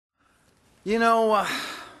You know,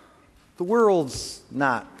 the world's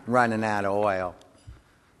not running out of oil.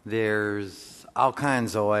 There's all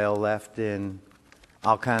kinds of oil left in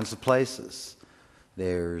all kinds of places.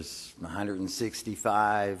 There's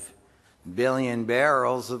 165 billion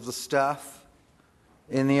barrels of the stuff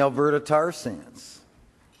in the Alberta tar sands.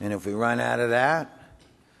 And if we run out of that,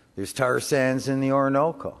 there's tar sands in the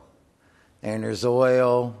Orinoco. And there's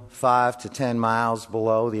oil 5 to 10 miles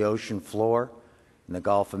below the ocean floor in the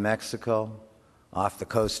Gulf of Mexico, off the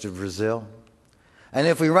coast of Brazil. And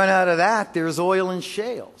if we run out of that, there's oil in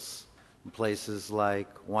shales in places like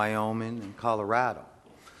Wyoming and Colorado.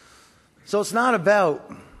 So it's not about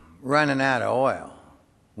running out of oil.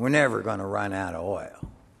 We're never going to run out of oil.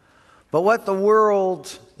 But what the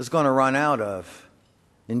world is going to run out of,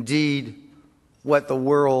 indeed, what the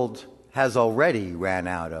world has already ran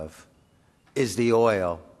out of, is the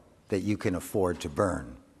oil that you can afford to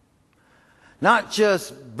burn. Not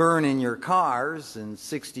just burn in your cars, and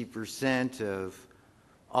 60% of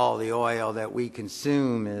all the oil that we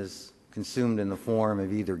consume is consumed in the form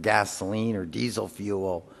of either gasoline or diesel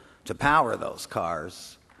fuel to power those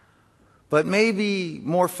cars. But maybe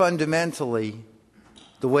more fundamentally,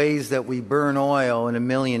 the ways that we burn oil in a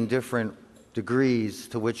million different degrees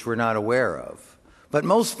to which we're not aware of. But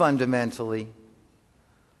most fundamentally,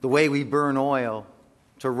 the way we burn oil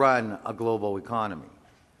to run a global economy.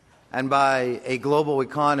 And by a global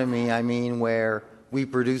economy, I mean where we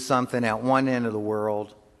produce something at one end of the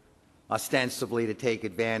world, ostensibly to take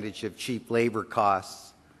advantage of cheap labor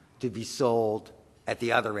costs, to be sold at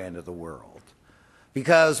the other end of the world.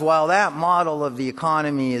 Because while that model of the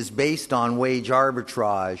economy is based on wage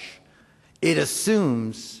arbitrage, it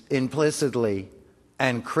assumes implicitly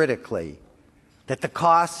and critically that the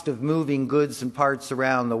cost of moving goods and parts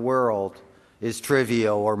around the world is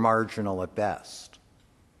trivial or marginal at best.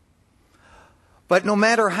 But no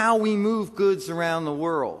matter how we move goods around the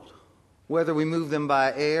world, whether we move them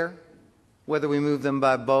by air, whether we move them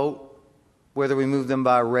by boat, whether we move them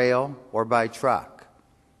by rail or by truck,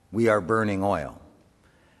 we are burning oil.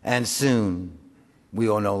 And soon we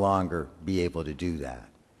will no longer be able to do that.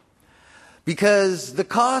 Because the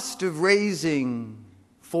cost of raising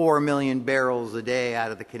 4 million barrels a day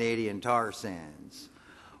out of the Canadian tar sands,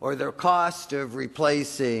 or the cost of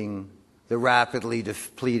replacing the rapidly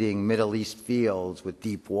depleting Middle East fields with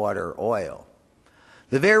deep water oil,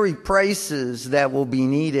 the very prices that will be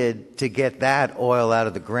needed to get that oil out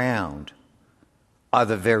of the ground are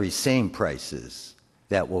the very same prices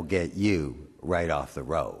that will get you right off the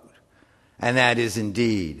road. And that is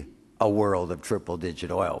indeed a world of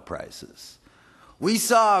triple-digit oil prices. We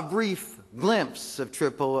saw a brief glimpse of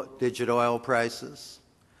triple-digit oil prices.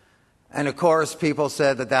 And of course, people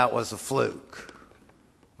said that that was a fluke.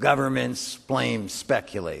 Governments blamed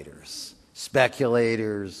speculators.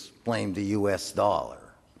 Speculators blamed the U.S. dollar.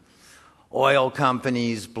 Oil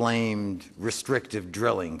companies blamed restrictive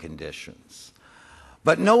drilling conditions.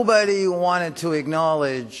 But nobody wanted to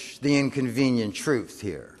acknowledge the inconvenient truth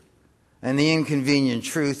here. And the inconvenient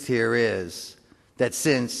truth here is that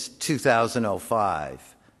since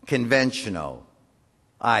 2005, conventional,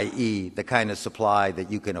 i.e. the kind of supply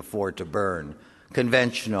that you can afford to burn,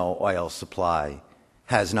 conventional oil supply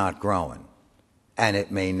has not grown, and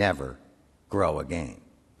it may never grow again.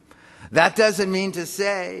 That doesn't mean to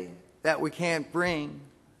say that we can't bring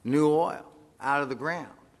new oil out of the ground.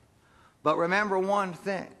 But remember one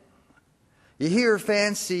thing. You hear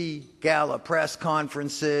fancy gala press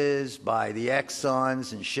conferences by the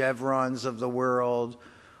Exxons and Chevrons of the world,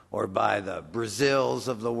 or by the Brazils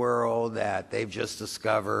of the world, that they've just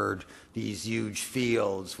discovered these huge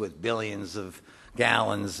fields with billions of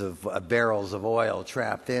gallons of barrels of oil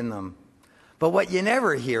trapped in them. But what you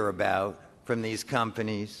never hear about from these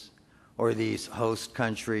companies or these host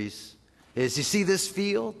countries is, you see this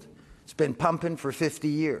field? It's been pumping for 50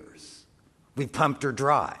 years. We've pumped her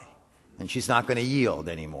dry, and she's not going to yield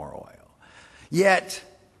any more oil. Yet,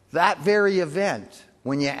 that very event,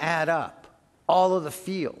 when you add up all of the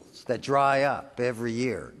fields that dry up every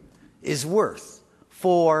year, is worth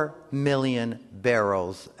 4 million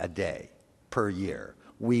barrels a day per year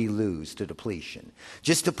we lose to depletion.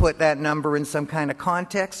 Just to put that number in some kind of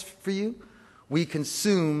context for you, we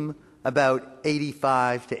consume about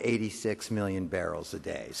 85 to 86 million barrels a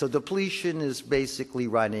day. So depletion is basically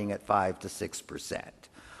running at 5 to 6%.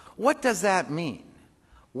 What does that mean?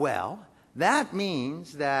 Well, that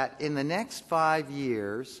means that in the next 5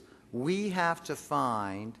 years, we have to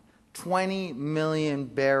find 20 million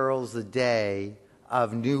barrels a day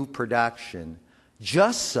of new production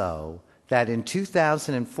just so that in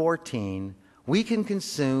 2014, we can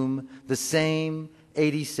consume the same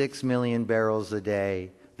 86 million barrels a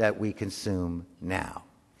day that we consume now.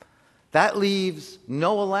 That leaves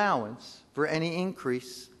no allowance for any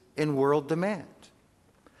increase in world demand.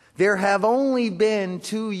 There have only been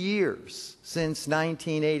 2 years since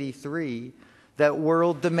 1983 that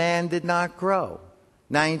world demand did not grow.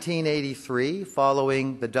 1983,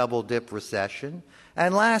 following the double-dip recession,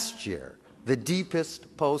 and last year, the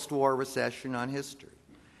deepest post-war recession on history.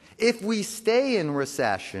 If we stay in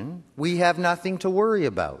recession, we have nothing to worry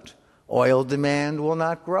about. Oil demand will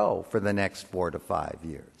not grow for the next 4 to 5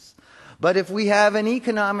 years. But if we have an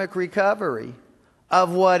economic recovery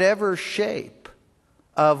of whatever shape,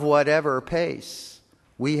 of whatever pace,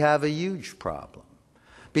 we have a huge problem.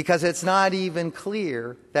 Because it's not even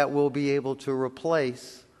clear that we'll be able to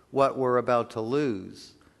replace what we're about to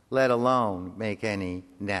lose, let alone make any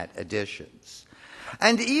net additions.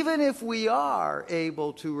 And even if we are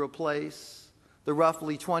able to replace the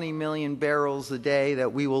roughly 20 million barrels a day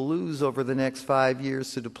that we will lose over the next 5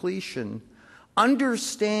 years to depletion,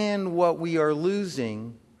 understand what we are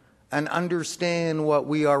losing and understand what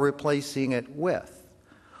we are replacing it with.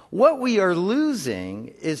 What we are losing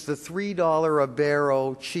is the $3 a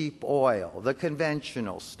barrel cheap oil, the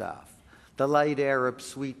conventional stuff, the light Arab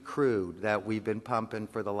sweet crude that we've been pumping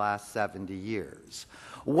for the last 70 years.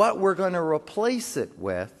 What we're going to replace it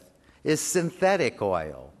with is synthetic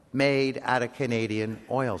oil made out of Canadian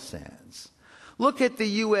oil sands. Look at the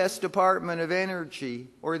U.S. Department of Energy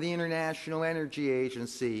or the International Energy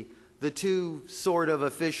Agency, the two sort of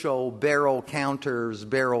official barrel counters,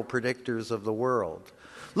 barrel predictors of the world.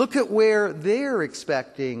 Look at where they're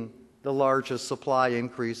expecting the largest supply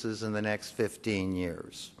increases in the next 15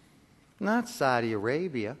 years. Not Saudi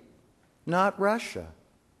Arabia, not Russia,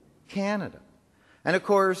 Canada. And of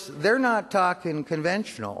course, they're not talking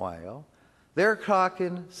conventional oil, they're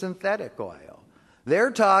talking synthetic oil.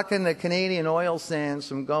 They're talking the Canadian oil sands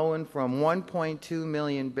from going from 1.2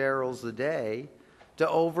 million barrels a day to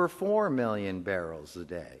over 4 million barrels a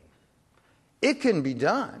day. It can be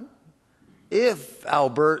done. If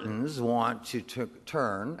Albertans want to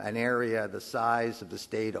turn an area the size of the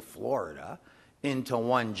state of Florida into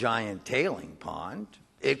one giant tailing pond,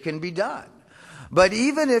 it can be done. But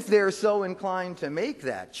even if they're so inclined to make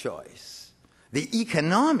that choice, the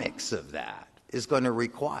economics of that is going to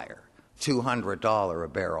require $200 a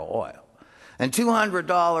barrel oil. And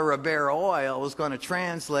 $200 a barrel oil is going to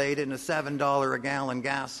translate into $7 a gallon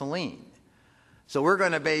gasoline. So we're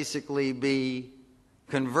going to basically be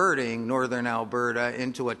converting northern Alberta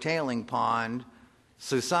into a tailing pond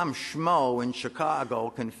so some schmo in Chicago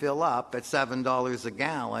can fill up at $7 a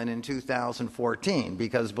gallon in 2014.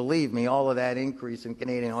 Because believe me, all of that increase in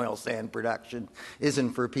Canadian oil sand production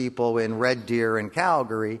isn't for people in Red Deer and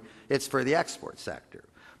Calgary, it's for the export sector.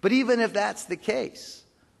 But even if that's the case,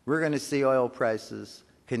 we're going to see oil prices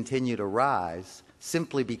continue to rise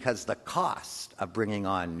simply because the cost of bringing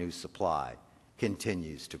on new supply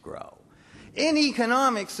continues to grow. In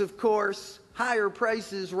economics, of course, higher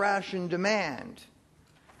prices ration demand.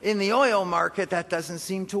 In the oil market, that doesn't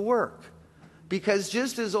seem to work. Because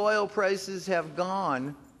just as oil prices have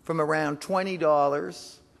gone from around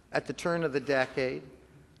 $20 at the turn of the decade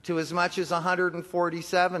to as much as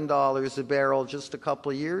 $147 a barrel just a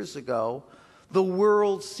couple of years ago, the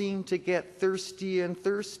world seemed to get thirstier and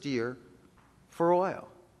thirstier for oil.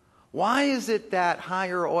 Why is it that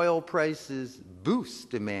higher oil prices boost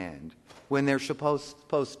demand when they're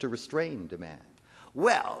supposed to restrain demand?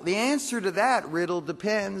 Well, the answer to that riddle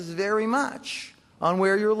depends very much on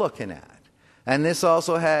where you're looking at. And this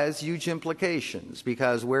also has huge implications,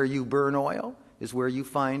 because where you burn oil is where you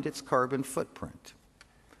find its carbon footprint.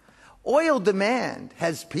 Oil demand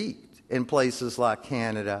has peaked in places like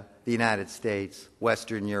Canada, the United States,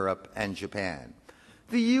 Western Europe, and Japan.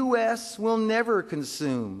 The U.S. will never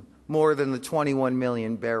consume more than the 21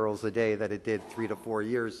 million barrels a day that it did 3 to 4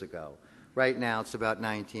 years ago. Right now, it's about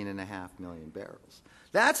 19.5 million barrels.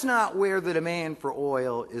 That's not where the demand for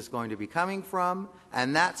oil is going to be coming from,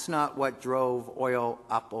 and that's not what drove oil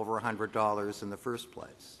up over $100 in the first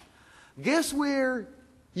place. Guess where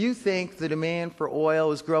you think the demand for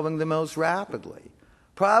oil is growing the most rapidly?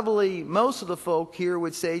 Probably most of the folk here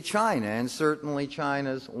would say China, and certainly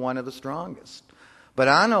China's one of the strongest. But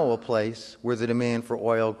I know a place where the demand for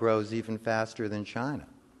oil grows even faster than China.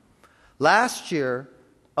 Last year,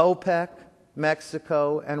 OPEC,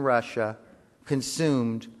 Mexico, and Russia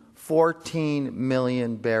consumed 14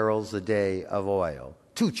 million barrels a day of oil,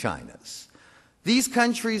 2 Chinas. These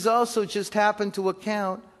countries also just happen to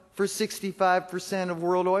account for 65% of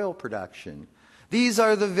world oil production. These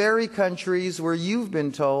are the very countries where you've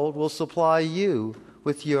been told will supply you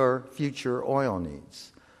with your future oil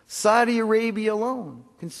needs. Saudi Arabia alone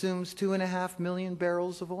consumes 2.5 million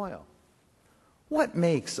barrels of oil. What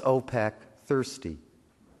makes OPEC thirsty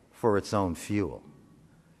for its own fuel?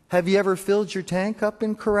 Have you ever filled your tank up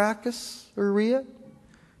in Caracas or Riyadh?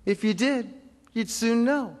 If you did, you'd soon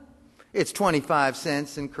know. It's 25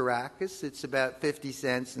 cents in Caracas, it's about 50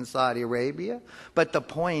 cents in Saudi Arabia, but the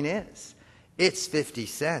point is, it's 50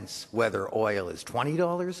 cents whether oil is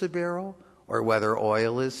 $20 a barrel or whether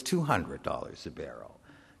oil is $200 a barrel,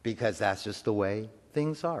 because that's just the way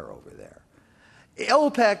things are over there.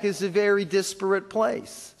 OPEC is a very disparate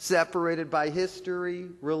place, separated by history,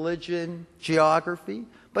 religion, geography,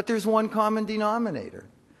 but there's one common denominator.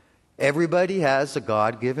 Everybody has a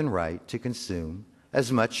God-given right to consume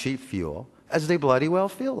as much cheap fuel as they bloody well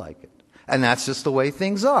feel like it. And that's just the way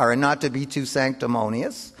things are. And not to be too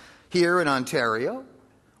sanctimonious, here in Ontario,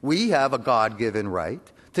 we have a God-given right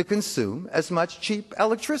to consume as much cheap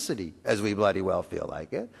electricity as we bloody well feel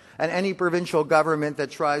like it. And any provincial government that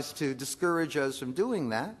tries to discourage us from doing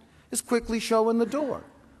that is quickly showing the door.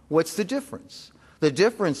 What's the difference? The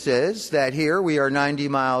difference is that here we are 90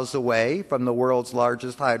 miles away from the world's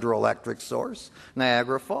largest hydroelectric source,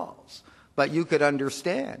 Niagara Falls. But you could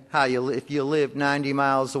understand how if you lived 90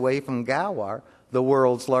 miles away from Gawar, the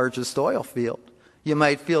world's largest oil field, you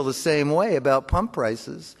might feel the same way about pump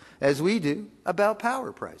prices as we do about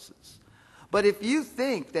power prices. But if you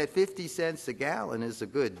think that 50 cents a gallon is a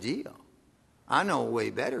good deal, I know a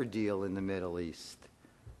way better deal in the Middle East.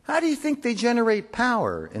 How do you think they generate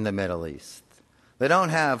power in the Middle East? They don't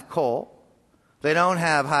have coal. They don't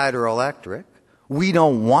have hydroelectric. We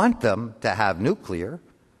don't want them to have nuclear.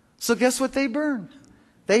 So guess what they burn?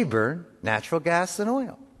 They burn natural gas and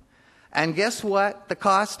oil. And guess what the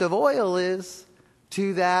cost of oil is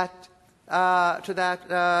to that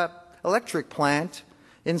electric plant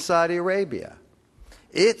in Saudi Arabia?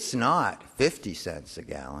 It's not 50 cents a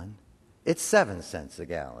gallon. It's 7 cents a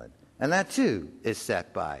gallon. And that, too, is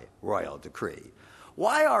set by royal decree.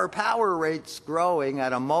 Why are power rates growing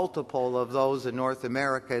at a multiple of those in North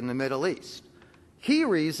America and the Middle East? Key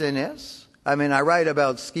reason is, I write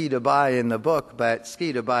about Ski Dubai in the book, but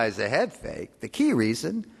Ski Dubai is a head fake. The key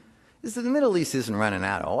reason is that the Middle East isn't running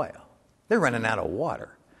out of oil. They're running out of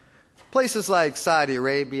water. Places like Saudi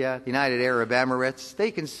Arabia, United Arab Emirates, they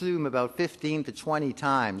consume about 15 to 20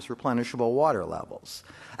 times replenishable water levels.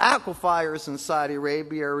 Aquifers in Saudi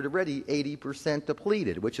Arabia are already 80%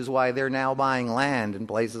 depleted, which is why they're now buying land in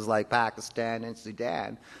places like Pakistan and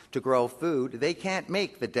Sudan to grow food. They can't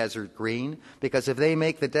make the desert green, because if they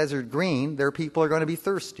make the desert green, their people are going to be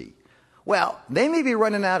thirsty. Well, they may be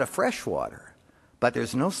running out of fresh water, but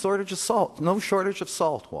there's no shortage of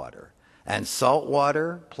salt water. And salt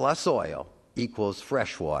water plus oil equals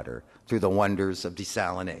fresh water through the wonders of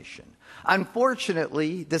desalination.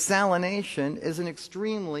 Unfortunately, desalination is an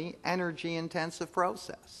extremely energy-intensive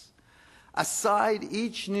process. Aside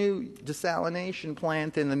each new desalination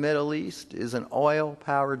plant in the Middle East is an oil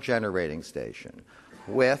power generating station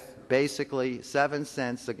with basically 7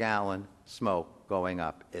 cents a gallon smoke going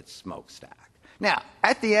up its smokestack. Now,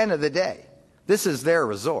 at the end of the day, this is their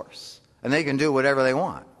resource, and they can do whatever they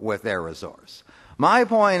want with their resource. My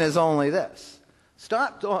point is only this.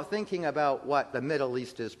 Stop thinking about what the Middle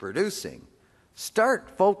East is producing.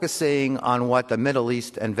 Start focusing on what the Middle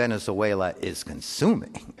East and Venezuela is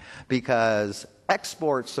consuming, because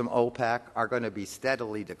exports from OPEC are going to be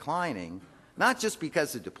steadily declining, not just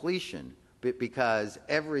because of depletion, but because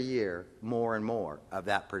every year more and more of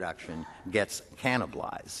that production gets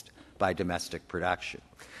cannibalized by domestic production.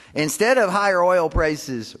 Instead of higher oil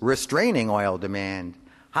prices restraining oil demand,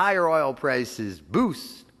 higher oil prices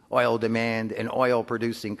boost oil demand in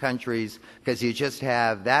oil-producing countries, because you just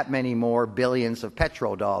have that many more billions of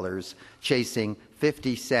petrodollars chasing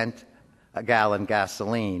 50 cent a gallon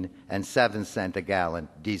gasoline and 7 cent a gallon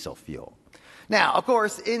diesel fuel. Now, of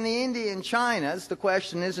course, in the Indian Chinas, the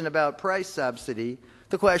question isn't about price subsidy.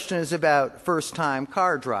 The question is about first-time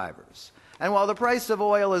car drivers. And while the price of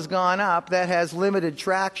oil has gone up, that has limited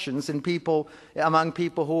tractions among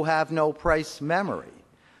people who have no price memory.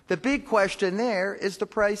 The big question there is the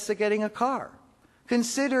price of getting a car.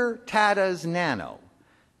 Consider Tata's Nano.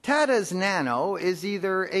 Tata's Nano is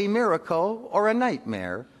either a miracle or a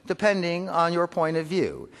nightmare, depending on your point of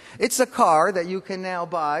view. It's a car that you can now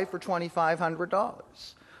buy for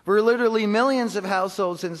 $2,500. For literally millions of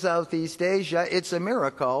households in Southeast Asia, it's a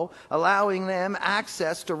miracle, allowing them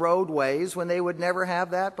access to roadways when they would never have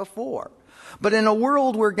that before. But in a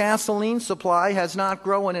world where gasoline supply has not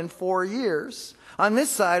grown in 4 years, on this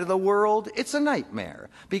side of the world, it's a nightmare,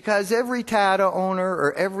 because every Tata owner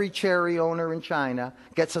or every Cherry owner in China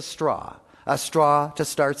gets a straw. a straw to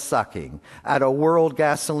start sucking at a world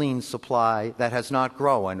gasoline supply that has not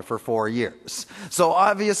grown for 4 years. So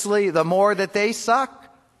obviously, the more that they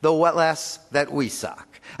suck, the less that we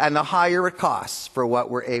suck, and the higher it costs for what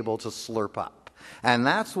we're able to slurp up. And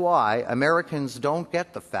that's why Americans don't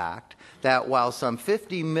get the fact that while some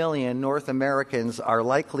 50 million North Americans are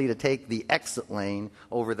likely to take the exit lane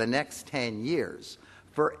over the next 10 years,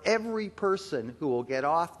 for every person who will get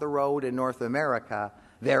off the road in North America,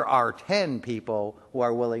 there are 10 people who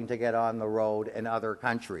are willing to get on the road in other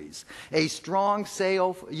countries. A strong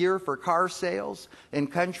year for car sales in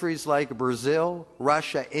countries like Brazil,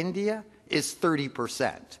 Russia, India is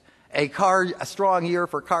 30%. A strong year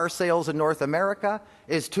for car sales in North America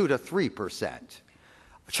is 2 to 3%.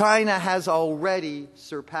 China has already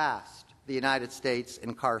surpassed the United States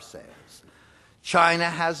in car sales. China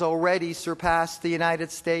has already surpassed the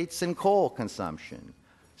United States in coal consumption.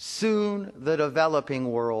 Soon, the developing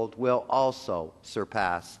world will also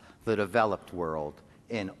surpass the developed world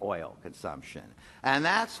in oil consumption. And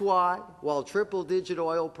that's why, while triple-digit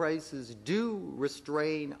oil prices do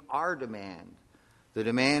restrain our demand, the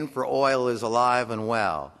demand for oil is alive and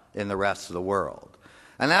well in the rest of the world.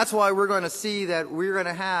 And that's why we're going to see that we're going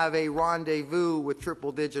to have a rendezvous with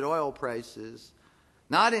triple-digit oil prices,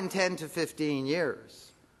 not in 10 to 15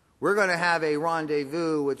 years. We're going to have a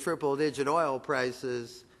rendezvous with triple-digit oil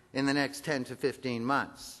prices in the next 10 to 15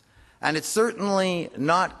 months. And it's certainly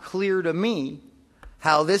not clear to me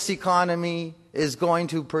how this economy is going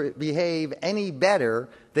to behave any better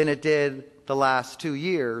than it did the last 2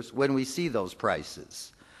 years when we see those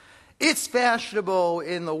prices. It's fashionable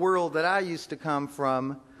in the world that I used to come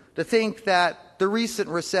from to think that the recent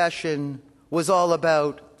recession was all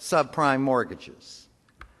about subprime mortgages.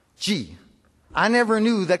 Gee, I never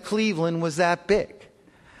knew that Cleveland was that big.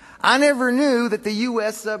 I never knew that the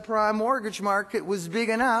U.S. subprime mortgage market was big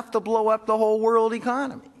enough to blow up the whole world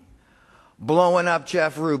economy. Blowing up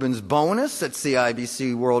Jeff Rubin's bonus at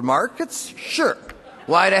CIBC World Markets? Sure.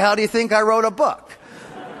 Why the hell do you think I wrote a book?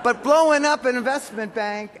 But blowing up an investment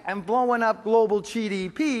bank and blowing up global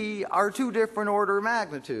GDP are two different order of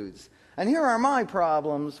magnitudes. And here are my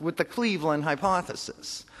problems with the Cleveland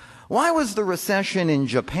hypothesis. Why was the recession in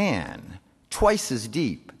Japan twice as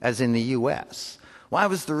deep as in the U.S.? Why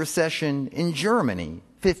was the recession in Germany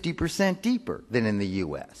 50% deeper than in the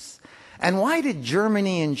U.S.? And why did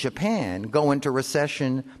Germany and Japan go into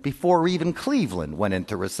recession before even Cleveland went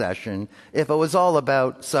into recession if it was all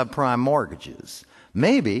about subprime mortgages?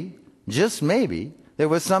 Maybe, just maybe, there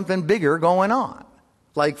was something bigger going on.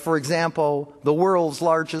 Like, for example, the world's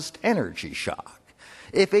largest energy shock.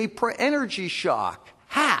 If a energy shock,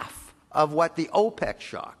 half of what the OPEC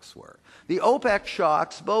shocks were, the OPEC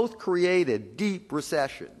shocks both created deep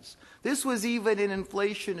recessions. This was even in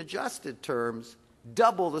inflation-adjusted terms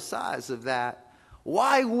double the size of that.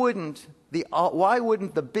 Why wouldn't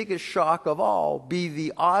the biggest shock of all be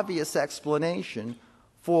the obvious explanation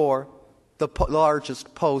for the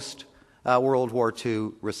largest post-World War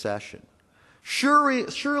II recession?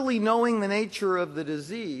 Surely knowing the nature of the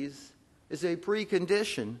disease is a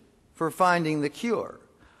precondition for finding the cure.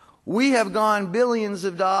 We have gone billions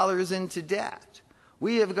of dollars into debt.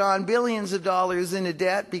 We have gone billions of dollars into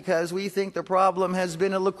debt because we think the problem has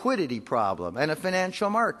been a liquidity problem and a financial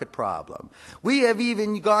market problem. We have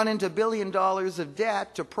even gone into $1 billion of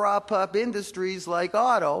debt to prop up industries like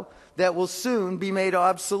auto that will soon be made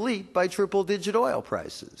obsolete by triple-digit oil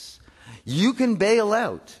prices. You can bail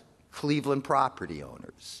out Cleveland property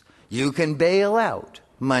owners. You can bail out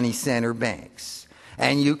money center banks.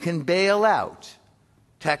 And you can bail out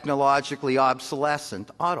technologically obsolescent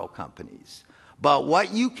auto companies. But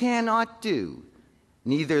what you cannot do,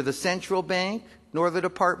 neither the central bank nor the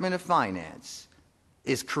Department of Finance,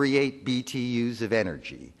 is create BTUs of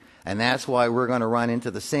energy. And that's why we're going to run into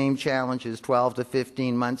the same challenges 12 to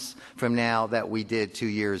 15 months from now that we did 2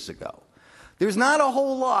 years ago. There's not a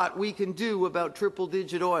whole lot we can do about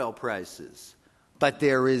triple-digit oil prices, but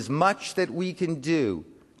there is much that we can do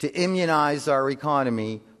to immunize our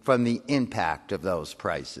economy from the impact of those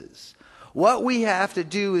prices. What we have to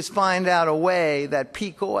do is find out a way that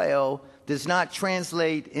peak oil does not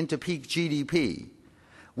translate into peak GDP.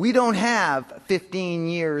 We don't have 15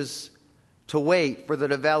 years to wait for the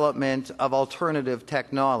development of alternative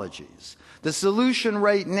technologies. The solution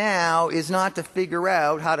right now is not to figure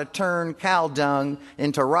out how to turn cow dung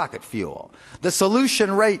into rocket fuel. The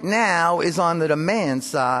solution right now is on the demand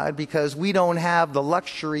side because we don't have the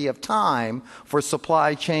luxury of time for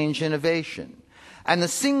supply chain innovation. And the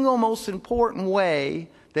single most important way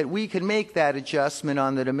that we can make that adjustment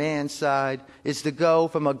on the demand side is to go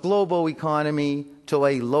from a global economy to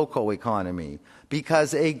a local economy,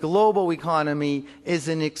 because a global economy is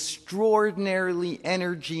an extraordinarily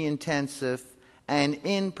energy-intensive and,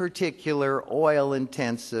 in particular,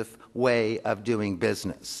 oil-intensive way of doing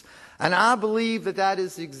business. And I believe that that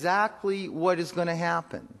is exactly what is going to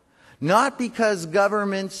happen. Not because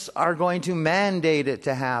governments are going to mandate it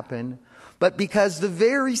to happen, but because the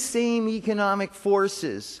very same economic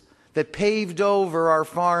forces that paved over our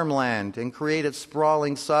farmland and created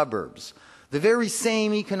sprawling suburbs, the very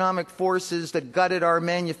same economic forces that gutted our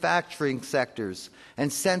manufacturing sectors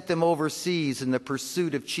and sent them overseas in the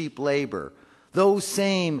pursuit of cheap labor, those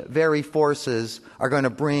same very forces are going to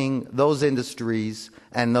bring those industries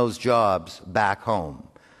and those jobs back home.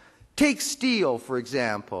 Take steel, for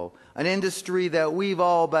example, an industry that we've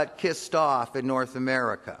all but kissed off in North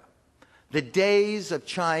America. The days of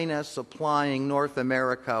China supplying North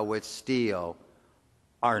America with steel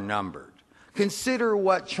are numbered. Consider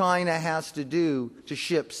what China has to do to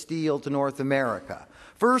ship steel to North America.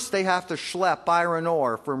 First, they have to schlep iron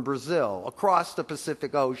ore from Brazil across the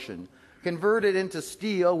Pacific Ocean, convert it into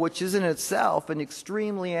steel, which is in itself an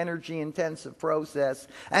extremely energy-intensive process,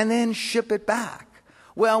 and then ship it back.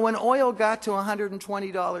 Well, when oil got to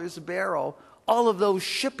 $120 a barrel, all of those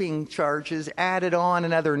shipping charges added on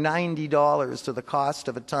another $90 to the cost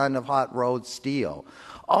of a ton of hot-rolled steel.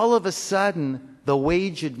 All of a sudden, the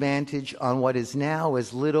wage advantage on what is now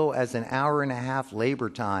as little as an hour-and-a-half labor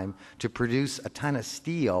time to produce a ton of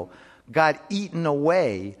steel got eaten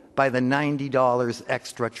away by the $90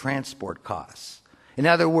 extra transport costs. In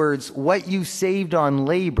other words, what you saved on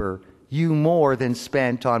labor, you more than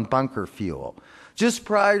spent on bunker fuel. Just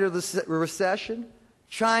prior to the recession,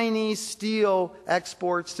 Chinese steel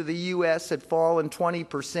exports to the U.S. had fallen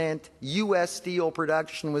 20%, U.S. steel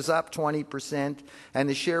production was up 20%, and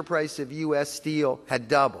the share price of U.S. steel had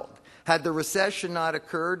doubled. Had the recession not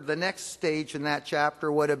occurred, the next stage in that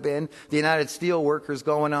chapter would have been the United Steelworkers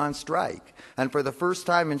going on strike. And for the first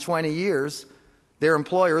time in 20 years, their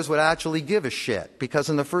employers would actually give a shit, because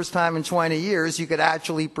in the first time in 20 years, you could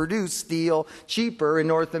actually produce steel cheaper in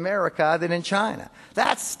North America than in China.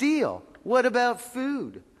 That's steel. What about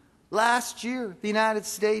food? Last year, the United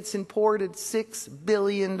States imported $6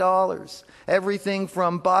 billion, everything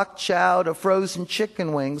from bok chow to frozen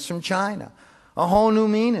chicken wings from China. A whole new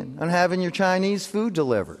meaning on having your Chinese food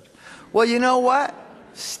delivered. Well, you know what?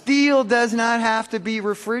 Steel does not have to be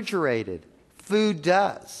refrigerated. Food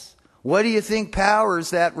does. What do you think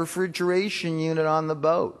powers that refrigeration unit on the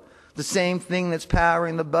boat? The same thing that's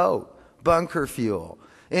powering the boat, bunker fuel.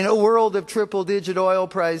 In a world of triple-digit oil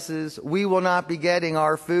prices, we will not be getting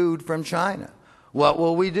our food from China. What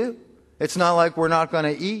will we do? It's not like we're not going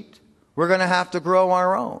to eat. We're going to have to grow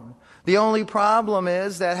our own. The only problem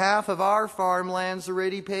is that half of our farmland's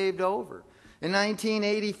already paved over. In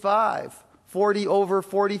 1985, over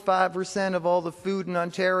 45% of all the food in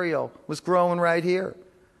Ontario was grown right here.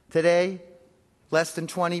 Today, less than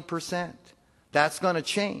 20%. That's going to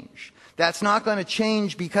change. That's not going to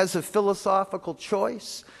change because of philosophical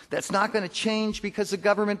choice. That's not going to change because of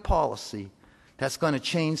government policy. That's going to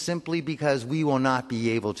change simply because we will not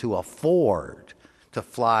be able to afford to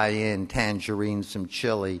fly in tangerines from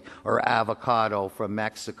Chile or avocado from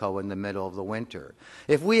Mexico in the middle of the winter.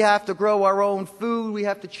 If we have to grow our own food, we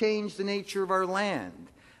have to change the nature of our land.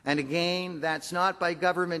 And again, that's not by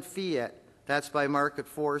government fiat, that's by market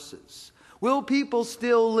forces. Will people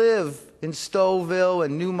still live in Stouffville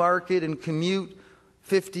and Newmarket and commute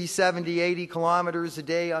 50, 70, 80 kilometers a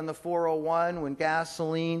day on the 401 when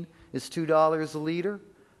gasoline is $2 a liter?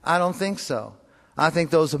 I don't think so. I think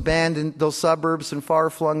those suburbs and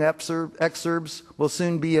far-flung exurbs will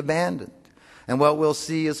soon be abandoned. And what we'll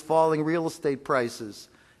see is falling real estate prices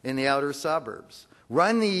in the outer suburbs.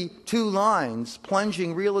 Run the two lines,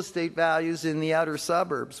 plunging real estate values in the outer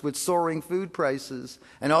suburbs with soaring food prices,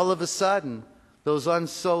 and all of a sudden, those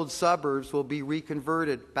unsold suburbs will be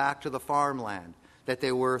reconverted back to the farmland that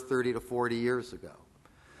they were 30 to 40 years ago.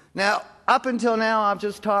 Now, up until now, I've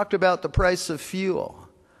just talked about the price of fuel,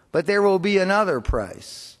 but there will be another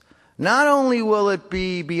price. Not only will it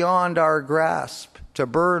be beyond our grasp to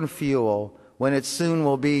burn fuel when it soon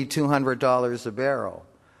will be $200 a barrel,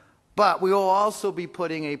 but we will also be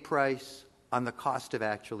putting a price on the cost of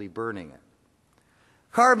actually burning it.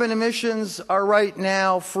 Carbon emissions are right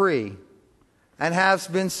now free and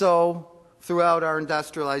have been so throughout our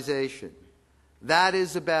industrialization. That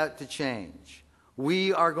is about to change.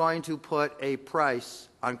 We are going to put a price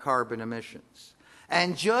on carbon emissions.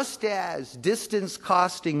 And just as distance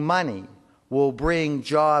costing money will bring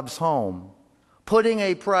jobs home, putting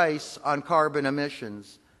a price on carbon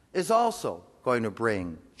emissions is also going to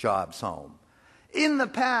bring jobs home. In the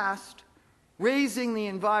past, raising the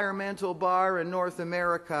environmental bar in North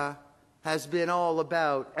America has been all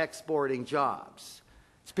about exporting jobs.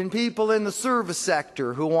 It's been people in the service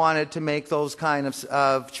sector who wanted to make those kind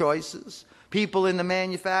of choices. People in the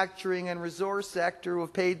manufacturing and resource sector who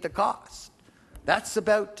have paid the cost. That's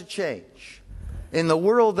about to change. In the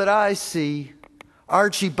world that I see,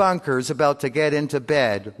 Archie Bunker's about to get into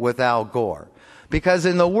bed with Al Gore. Because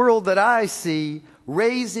in the world that I see,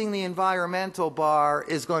 raising the environmental bar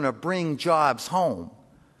is going to bring jobs home,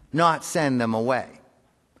 not send them away.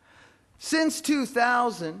 Since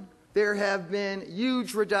 2000, there have been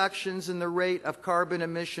huge reductions in the rate of carbon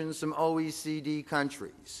emissions from OECD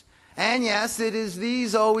countries. And yes, it is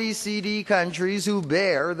these OECD countries who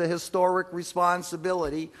bear the historic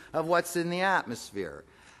responsibility of what's in the atmosphere.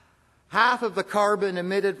 Half of the carbon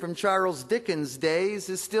emitted from Charles Dickens' days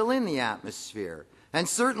is still in the atmosphere. And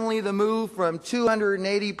certainly the move from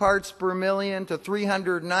 280 parts per million to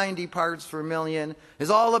 390 parts per million is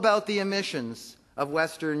all about the emissions of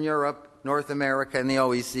Western Europe, North America, and the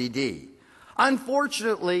OECD.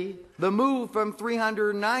 Unfortunately, the move from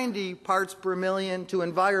 390 parts per million to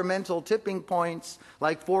environmental tipping points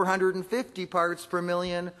like 450 parts per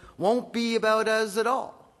million won't be about us at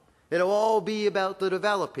all. It'll all be about the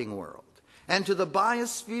developing world. And to the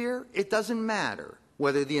biosphere, it doesn't matter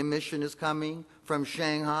whether the emission is coming from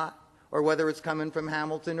Shanghai or whether it's coming from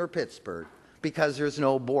Hamilton or Pittsburgh, because there's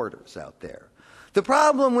no borders out there. The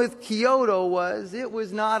problem with Kyoto was it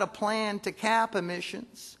was not a plan to cap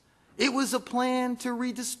emissions. It was a plan to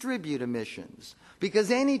redistribute emissions. Because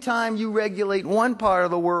any time you regulate one part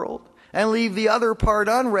of the world and leave the other part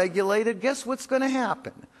unregulated, guess what's going to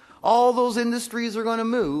happen? All those industries are going to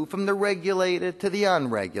move from the regulated to the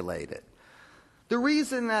unregulated. The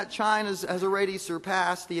reason that China has already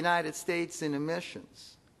surpassed the United States in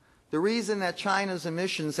emissions, the reason that China's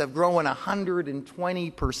emissions have grown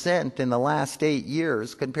 120% in the last 8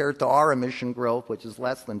 years compared to our emission growth, which is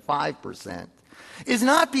less than 5%, is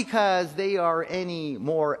not because they are any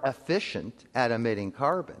more efficient at emitting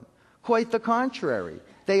carbon. Quite the contrary.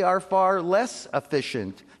 They are far less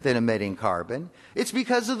efficient than emitting carbon. It's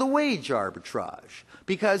because of the wage arbitrage.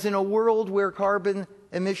 Because in a world where carbon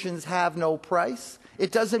emissions have no price,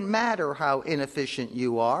 it doesn't matter how inefficient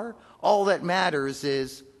you are. All that matters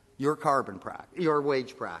is your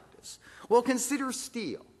wage practice. Well, consider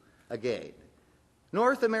steel again.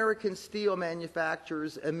 North American steel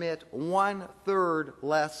manufacturers emit 1/3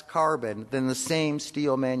 less carbon than the same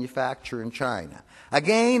steel manufacturer in China.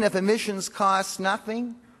 Again, if emissions cost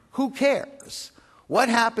nothing, who cares? What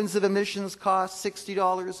happens if emissions cost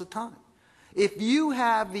 $60 a ton? If you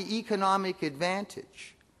have the economic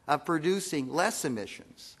advantage of producing less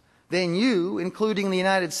emissions, then you, including the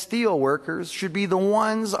United Steelworkers, should be the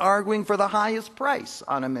ones arguing for the highest price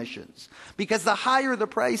on emissions. Because the higher the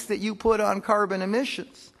price that you put on carbon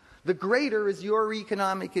emissions, the greater is your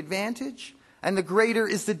economic advantage and the greater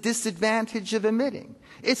is the disadvantage of emitting.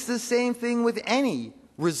 It's the same thing with any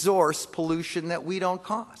resource pollution that we don't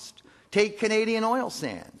cost. Take Canadian oil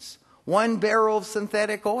sands. 1 barrel of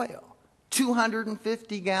synthetic oil,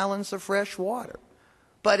 250 gallons of fresh water.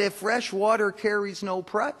 But if fresh water carries no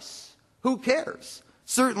price, who cares?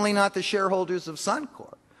 Certainly not the shareholders of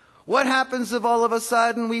Suncor. What happens if all of a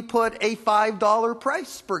sudden we put a $5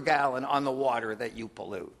 price per gallon on the water that you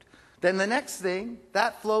pollute? Then the next thing,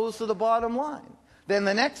 that flows to the bottom line. Then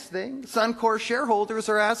the next thing, Suncor shareholders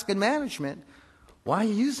are asking management, why are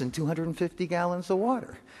you using 250 gallons of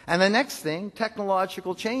water? And the next thing,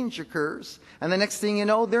 technological change occurs, and the next thing you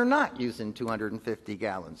know, they're not using 250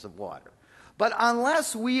 gallons of water. But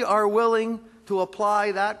unless we are willing to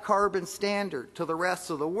apply that carbon standard to the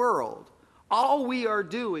rest of the world, all we are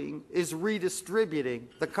doing is redistributing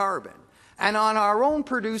the carbon. And on our own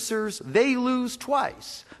producers, they lose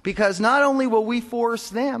twice. Because not only will we force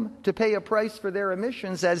them to pay a price for their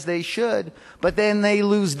emissions as they should, but then they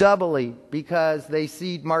lose doubly because they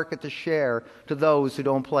cede market share to those who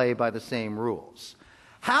don't play by the same rules.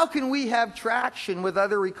 How can we have traction with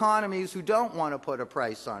other economies who don't want to put a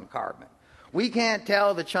price on carbon? We can't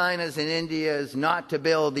tell the Chinas and Indias not to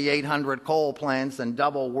build the 800 coal plants and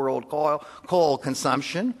double world coal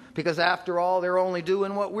consumption, because after all, they're only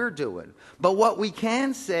doing what we're doing. But what we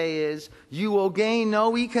can say is you will gain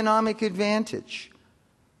no economic advantage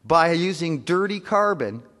by using dirty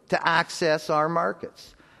carbon to access our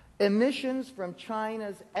markets. Emissions from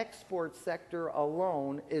China's export sector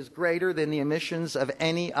alone is greater than the emissions of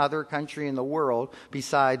any other country in the world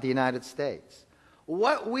beside the United States.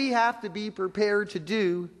 What we have to be prepared to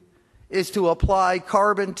do is to apply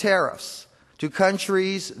carbon tariffs to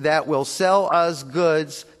countries that will sell us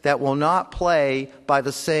goods that will not play by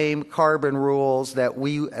the same carbon rules that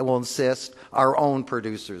we will insist our own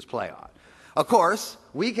producers play on. Of course,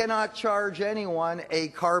 we cannot charge anyone a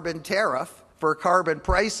carbon tariff for carbon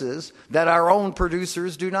prices that our own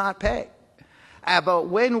producers do not pay. But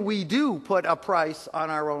when we do put a price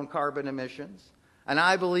on our own carbon emissions, and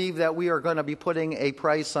I believe that we are going to be putting a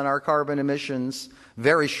price on our carbon emissions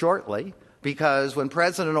very shortly, because when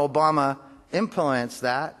President Obama implements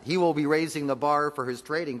that, he will be raising the bar for his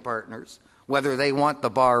trading partners, whether they want the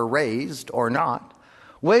bar raised or not.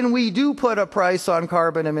 When we do put a price on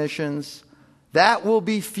carbon emissions, that will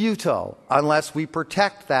be futile unless we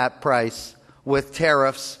protect that price with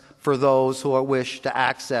tariffs for those who wish to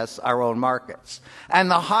access our own markets.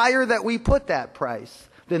 And the higher that we put that price,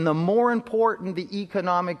 then the more important the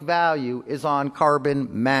economic value is on carbon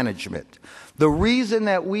management. The reason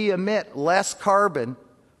that we emit less carbon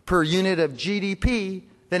per unit of GDP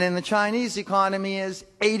than in the Chinese economy is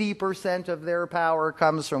 80% of their power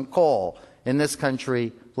comes from coal. In this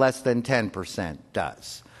country, less than 10%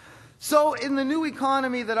 does. So in the new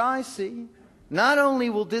economy that I see, not only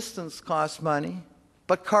will distance cost money,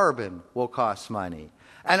 but carbon will cost money.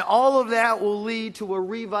 And all of that will lead to a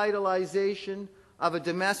revitalization of a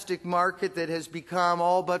domestic market that has become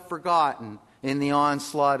all but forgotten in the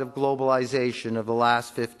onslaught of globalization of the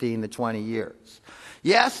last 15 to 20 years.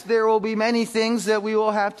 Yes, there will be many things that we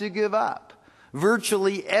will have to give up.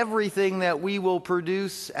 Virtually everything that we will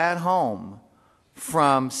produce at home,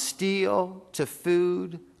 from steel to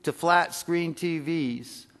food to flat-screen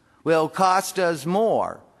TVs, will cost us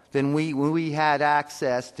more than when we had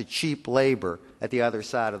access to cheap labor at the other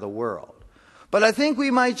side of the world. But I think we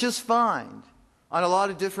might just find, on a lot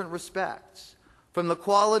of different respects, from the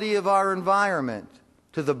quality of our environment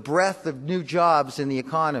to the breadth of new jobs in the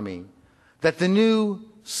economy, that the new,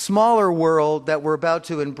 smaller world that we're about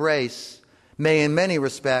to embrace may, in many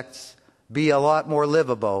respects, be a lot more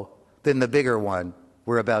livable than the bigger one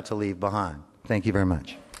we're about to leave behind. Thank you very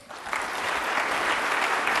much.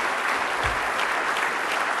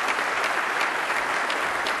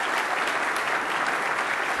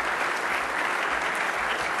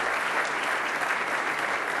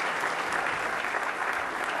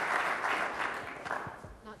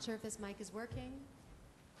 Not sure if this mic is working.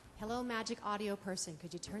 Hello, magic audio person.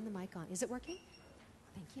 Could you turn the mic on? Is it working?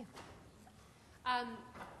 Thank you.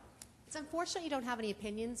 It's unfortunate you don't have any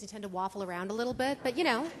opinions. You tend to waffle around a little bit. But, you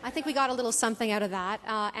know, I think we got a little something out of that.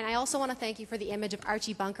 And I also want to thank you for the image of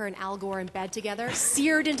Archie Bunker and Al Gore in bed together.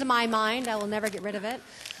 Seared into my mind. I will never get rid of it.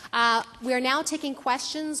 We are now taking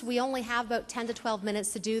questions. We only have about 10 to 12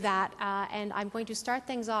 minutes to do that. And I'm going to start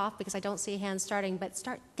things off, because I don't see a hand starting, but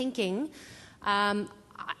start thinking.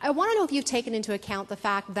 I want to know if you've taken into account the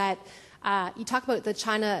fact that you talk about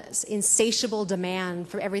China's insatiable demand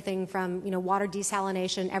for everything from, water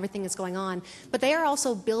desalination, everything that's going on. But they are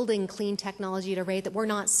also building clean technology at a rate that we're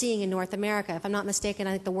not seeing in North America. If I'm not mistaken,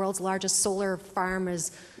 I think the world's largest solar farm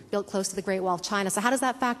is built close to the Great Wall of China. So how does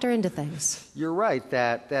that factor into things? You're right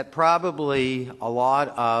that probably a lot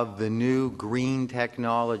of the new green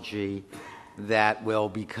technology that will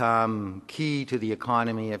become key to the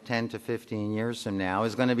economy of 10 to 15 years from now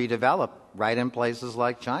is going to be developed right in places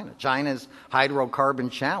like China. China's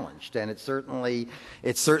hydrocarbon challenged, and it's certainly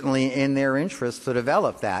in their interest to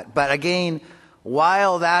develop that. But again,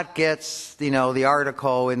 while that gets, the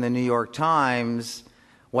article in the New York Times,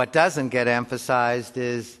 what doesn't get emphasized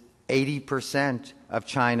is 80% of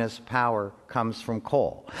China's power comes from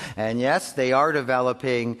coal. And yes, they are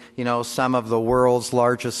developing, some of the world's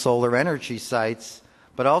largest solar energy sites,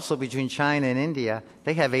 but also between China and India,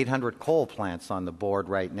 they have 800 coal plants on the board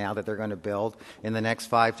right now that they're going to build in the next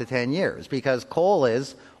 5 to 10 years, because coal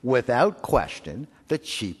is, without question, the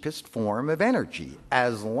cheapest form of energy,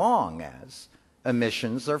 as long as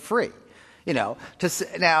emissions are free. I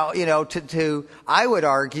would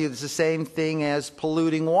argue it's the same thing as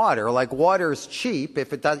polluting water. Like, water's cheap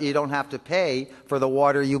if you don't have to pay for the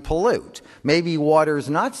water you pollute. Maybe water's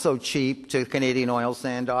not so cheap to Canadian oil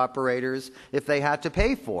sand operators if they had to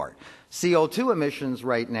pay for it. CO2 emissions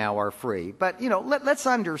right now are free. But, let's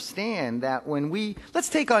understand that let's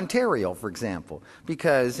take Ontario, for example,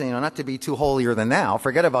 because, not to be too holier than thou,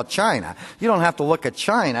 forget about China. You don't have to look at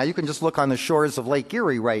China. You can just look on the shores of Lake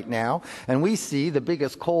Erie right now, and we see the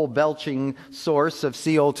biggest coal belching source of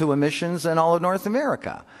CO2 emissions in all of North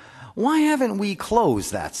America. Why haven't we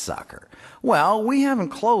closed that sucker? Well, we haven't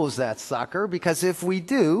closed that sucker because if we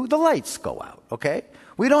do, the lights go out, okay?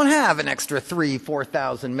 We don't have an extra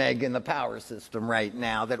 4,000 meg in the power system right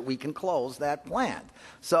now that we can close that plant.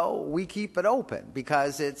 So we keep it open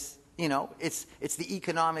because it's, it's the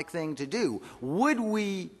economic thing to do. Would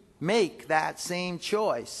we make that same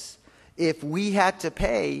choice if we had to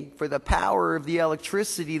pay for the power of the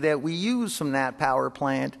electricity that we use from that power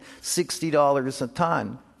plant $60 a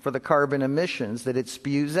ton for the carbon emissions that it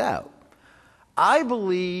spews out? I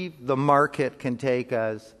believe the market can take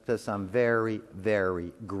us to some very,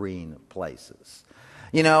 very green places.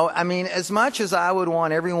 As much as I would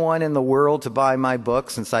want everyone in the world to buy my book,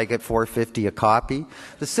 since I get $4.50 a copy,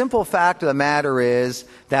 the simple fact of the matter is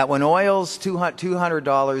that when oil's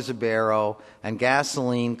 $200 a barrel and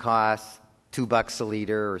gasoline costs $2 a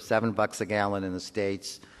liter or $7 a gallon in the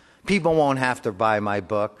States, people won't have to buy my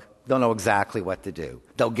book. They'll know exactly what to do.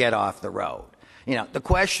 They'll get off the road. The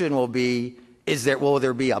question will be, will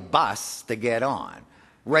there be a bus to get on?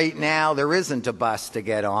 Right now, there isn't a bus to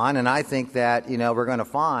get on, and I think that, we're going to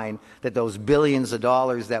find that those billions of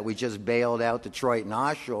dollars that we just bailed out Detroit and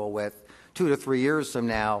Oshawa with 2 to 3 years from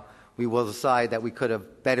now, we will decide that we could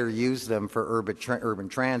have better used them for urban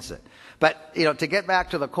transit. But, to get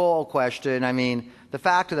back to the coal question, the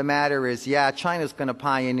fact of the matter is, China's going to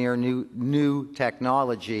pioneer new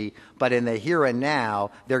technology, but in the here and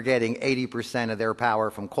now, they're getting 80% of their power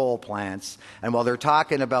from coal plants. And while they're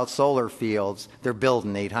talking about solar fields, they're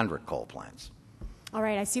building 800 coal plants. All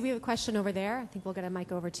right, I see we have a question over there. I think we'll get a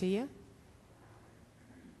mic over to you.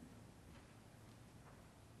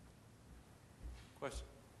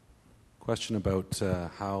 Question about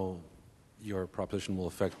how your proposition will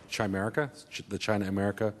affect the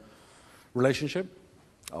China-America relationship.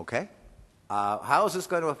 Okay. How is this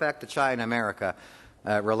going to affect the China-America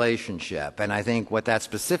relationship? And I think what that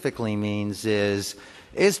specifically means is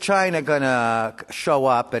China going to show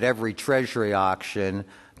up at every treasury auction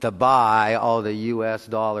to buy all the U.S.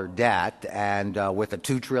 dollar debt, and with a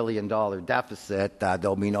 $2 trillion deficit,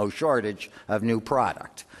 there'll be no shortage of new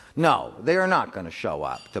product? No, they are not going to show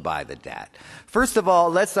up to buy the debt. First of all,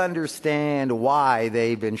 let's understand why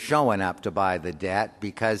they've been showing up to buy the debt,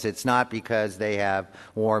 because it's not because they have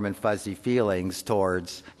warm and fuzzy feelings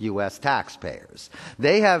towards U.S. taxpayers.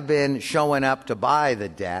 They have been showing up to buy the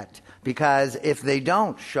debt because if they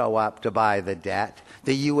don't show up to buy the debt,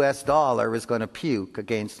 the U.S. dollar is going to puke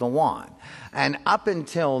against the yuan. And up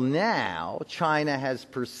until now, China has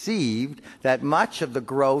perceived that much of the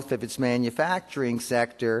growth of its manufacturing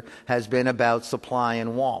sector has been about supplying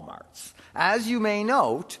Walmarts. As you may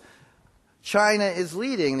note, China is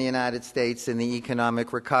leading the United States in the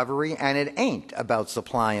economic recovery, and it ain't about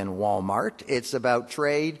supplying Walmart. It's about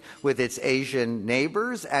trade with its Asian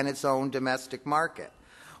neighbors and its own domestic market.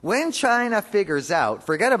 When China figures out,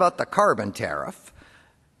 forget about the carbon tariff,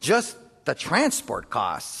 just the transport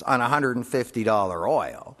costs on $150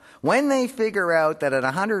 oil, when they figure out that at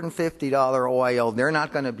 $150 oil they're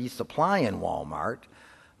not going to be supplying Walmart,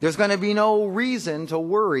 there's going to be no reason to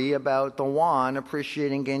worry about the yuan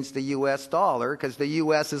appreciating against the U.S. dollar, because the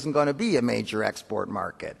U.S. isn't going to be a major export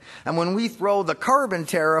market. And when we throw the carbon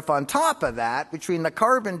tariff on top of that, between the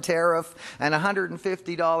carbon tariff and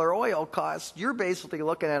 $150 oil costs, you're basically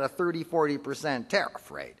looking at a 30-40% tariff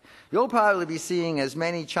rate. You'll probably be seeing as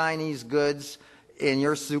many Chinese goods in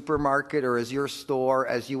your supermarket or as your store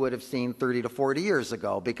as you would have seen 30 to 40 years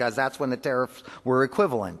ago, because that's when the tariffs were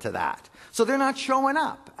equivalent to that. So they're not showing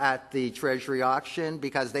up at the Treasury auction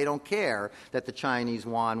because they don't care that the Chinese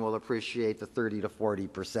yuan will appreciate the 30 to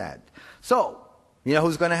 40%. So, you know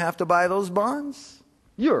who's going to have to buy those bonds?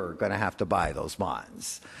 You're going to have to buy those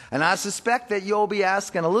bonds. And I suspect that you'll be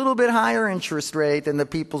asking a little bit higher interest rate than the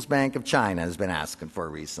People's Bank of China has been asking for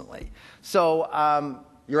recently. So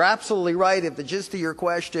you're absolutely right if the gist of your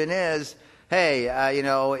question is, hey,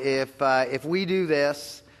 if we do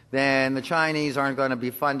this, then the Chinese aren't going to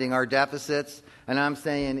be funding our deficits. And I'm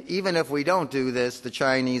saying even if we don't do this, the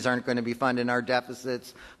Chinese aren't going to be funding our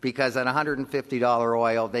deficits, because at $150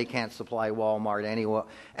 oil, they can't supply Walmart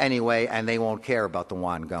anyway, and they won't care about the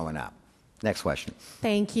yuan going up. Next question.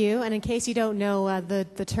 Thank you. And in case you don't know,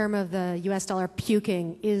 the term of the U.S. dollar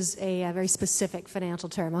puking is a very specific financial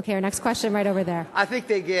term. Okay, our next question right over there. I think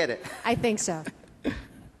they get it. I think so.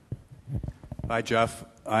 Hi, Jeff.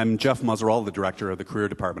 I'm Jeff Muzzerall, the director of the Career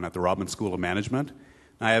Department at the Rubin School of Management.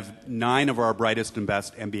 I have 9 of our brightest and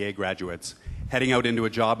best MBA graduates heading out into a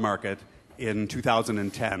job market in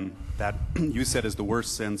 2010 that you said is the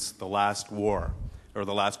worst since the last war, or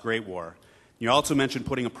the last Great War. You also mentioned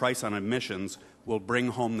putting a price on admissions will bring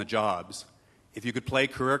home the jobs. If you could play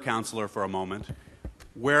career counselor for a moment,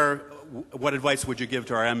 what advice would you give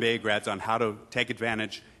to our MBA grads on how to take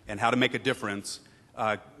advantage and how to make a difference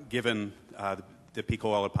given the peak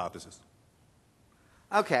oil hypothesis?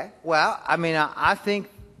 Okay. Well, I think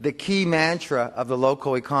the key mantra of the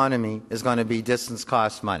local economy is going to be distance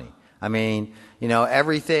costs money. I mean, you know,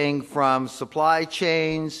 everything from supply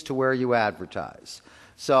chains to where you advertise.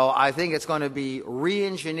 So I think it's going to be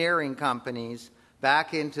re-engineering companies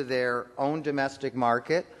back into their own domestic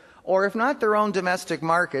market, or if not their own domestic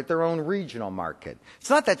market, their own regional market. It's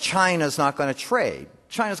not that China's not going to trade.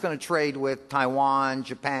 China's going to trade with Taiwan,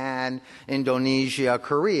 Japan, Indonesia,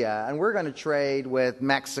 Korea, and we're going to trade with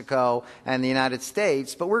Mexico and the United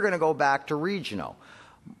States, but we're going to go back to regional.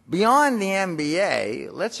 Beyond the MBA,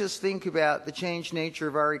 let's just think about the changed nature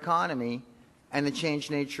of our economy and the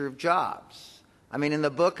changed nature of jobs. I mean, in the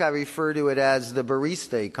book, I refer to it as the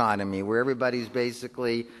barista economy, where everybody's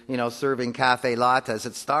basically, you know, serving cafe lattes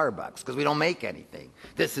at Starbucks because we don't make anything.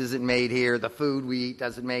 This isn't made here. The food we eat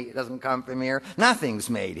doesn't come from here. Nothing's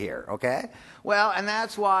made here, okay? Well, and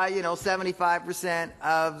that's why, you know, 75%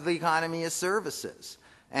 of the economy is services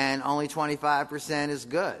and only 25% is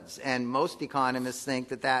goods. And most economists think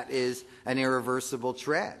that that is an irreversible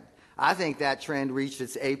trend. I think that trend reached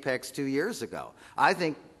its apex 2 years ago. I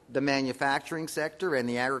think the manufacturing sector and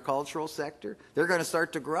the agricultural sector, they're going to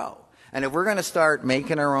start to grow. And if we're going to start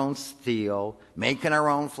making our own steel, making our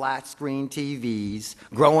own flat screen TVs,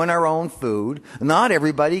 growing our own food, not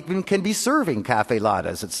everybody can be serving cafe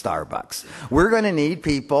lattes at Starbucks. We're going to need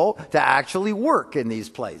people to actually work in these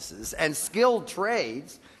places. And skilled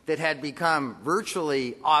trades that had become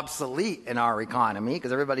virtually obsolete in our economy,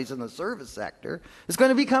 because everybody's in the service sector, is going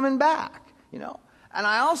to be coming back, you know. And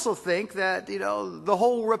I also think that, you know, the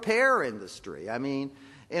whole repair industry, I mean,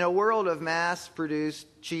 in a world of mass-produced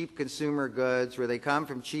cheap consumer goods where they come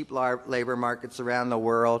from cheap labor markets around the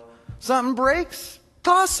world, something breaks,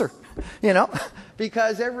 toss her, you know,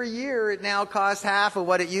 because every year it now costs half of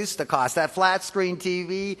what it used to cost. That flat screen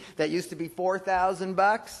TV that used to be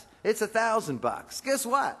 $4,000, it's $1,000. Guess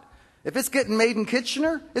what? If it's getting made in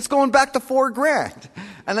Kitchener, it's going back to $4,000.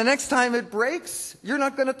 And the next time it breaks, you're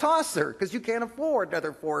not going to toss her because you can't afford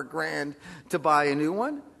another $4,000 to buy a new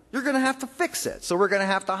one. You're going to have to fix it. So we're going to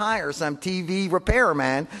have to hire some TV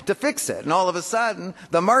repairman to fix it. And all of a sudden,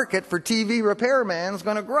 the market for TV repairman is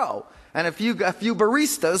going to grow. And a few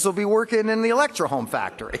baristas will be working in the Electro-Home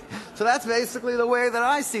factory. So that's basically the way that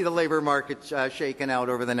I see the labor market shaking out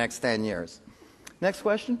over the next 10 years. Next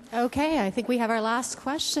question. Okay, I think we have our last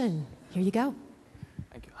question. Here you go.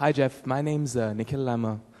 Thank you. Hi, Jeff. My name's Nikhil. I'm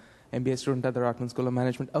a MBA student at the Rotman School of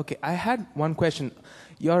Management. Okay, I had one question.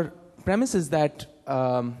 Your premise is that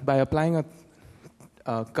by applying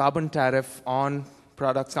a carbon tariff on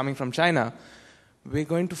products coming from China, we're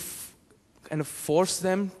going to kind of force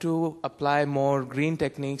them to apply more green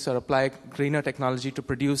techniques or apply greener technology to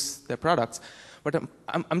produce their products. But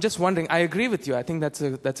I'm just wondering, I agree with you. I think that's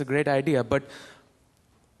a great idea. But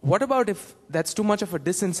what about if that's too much of a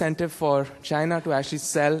disincentive for China to actually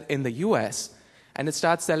sell in the U.S. and it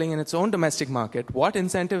starts selling in its own domestic market? What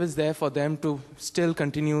incentive is there for them to still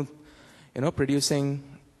continue, you know, producing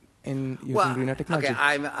in using greener technology? Okay,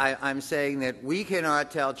 I'm saying that we cannot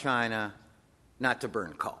tell China not to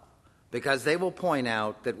burn coal because they will point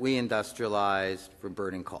out that we industrialized from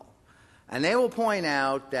burning coal. And they will point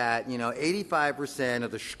out that, you know, 85%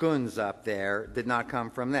 of the shkuns up there did not come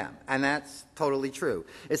from them. And that's totally true.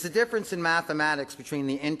 It's the difference in mathematics between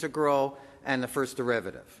the integral and the first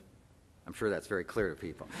derivative. I'm sure that's very clear to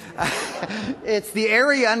people. It's the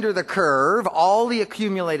area under the curve, all the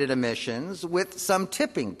accumulated emissions, with some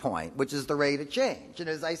tipping point, which is the rate of change. And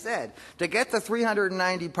as I said, to get the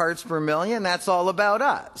 390 parts per million, that's all about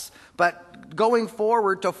us. But going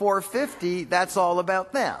forward to 450, that's all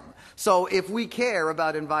about them. So if we care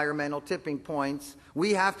about environmental tipping points,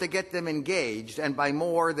 we have to get them engaged, and by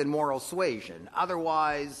more than moral suasion.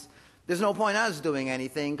 Otherwise, there's no point us doing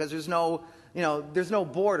anything because there's no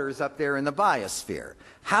borders up there in the biosphere.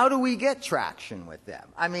 How do we get traction with them?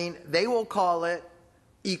 I mean, they will call it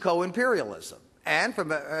eco-imperialism. And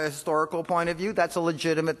from a historical point of view, that's a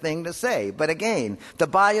legitimate thing to say. But again, the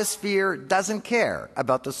biosphere doesn't care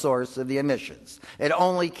about the source of the emissions. It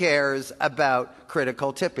only cares about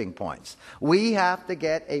critical tipping points. We have to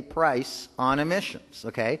get a price on emissions,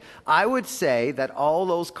 okay? I would say that all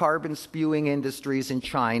those carbon spewing industries in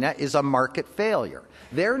China is a market failure.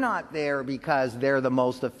 They're not there because they're the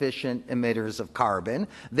most efficient emitters of carbon.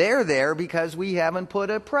 They're there because we haven't put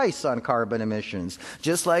a price on carbon emissions,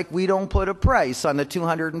 just like we don't put a price on the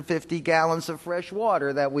 250 gallons of fresh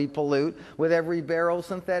water that we pollute with every barrel of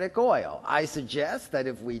synthetic oil. I suggest that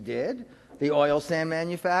if we did, the oil sand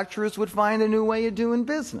manufacturers would find a new way of doing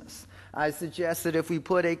business. I suggest that if we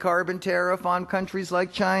put a carbon tariff on countries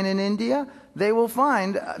like China and India, they will be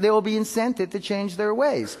incented to change their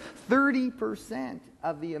ways. 30%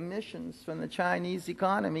 of the emissions from the Chinese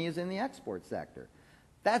economy is in the export sector.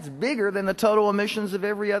 That's bigger than the total emissions of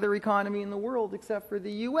every other economy in the world except for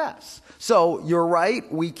the U.S. So you're right,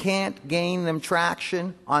 we can't gain them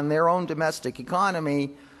traction on their own domestic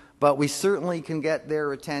economy, but we certainly can get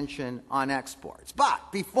their attention on exports.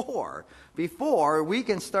 But before we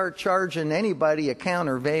can start charging anybody a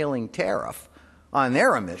countervailing tariff on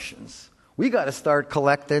their emissions, we got to start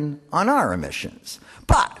collecting on our emissions.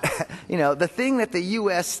 But, the thing that the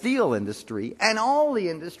U.S. steel industry and all the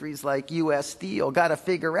industries like U.S. Steel got to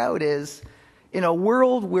figure out is, in a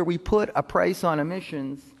world where we put a price on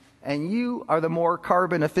emissions and you are the more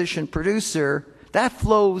carbon efficient producer, that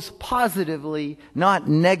flows positively, not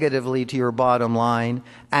negatively to your bottom line,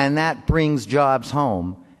 and that brings jobs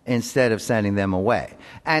home instead of sending them away.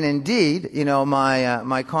 And indeed,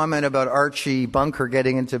 my comment about Archie Bunker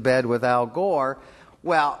getting into bed with Al Gore,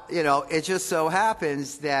 well, it just so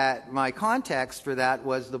happens that my context for that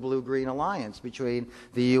was the Blue-Green Alliance between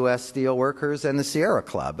the U.S. steelworkers and the Sierra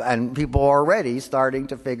Club. And people are already starting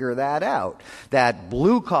to figure that out, that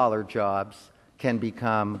blue-collar jobs can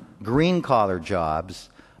become green-collar jobs.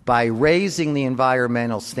 By raising the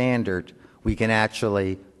environmental standard, we can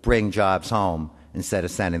actually bring jobs home instead of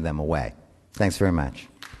sending them away. Thanks very much.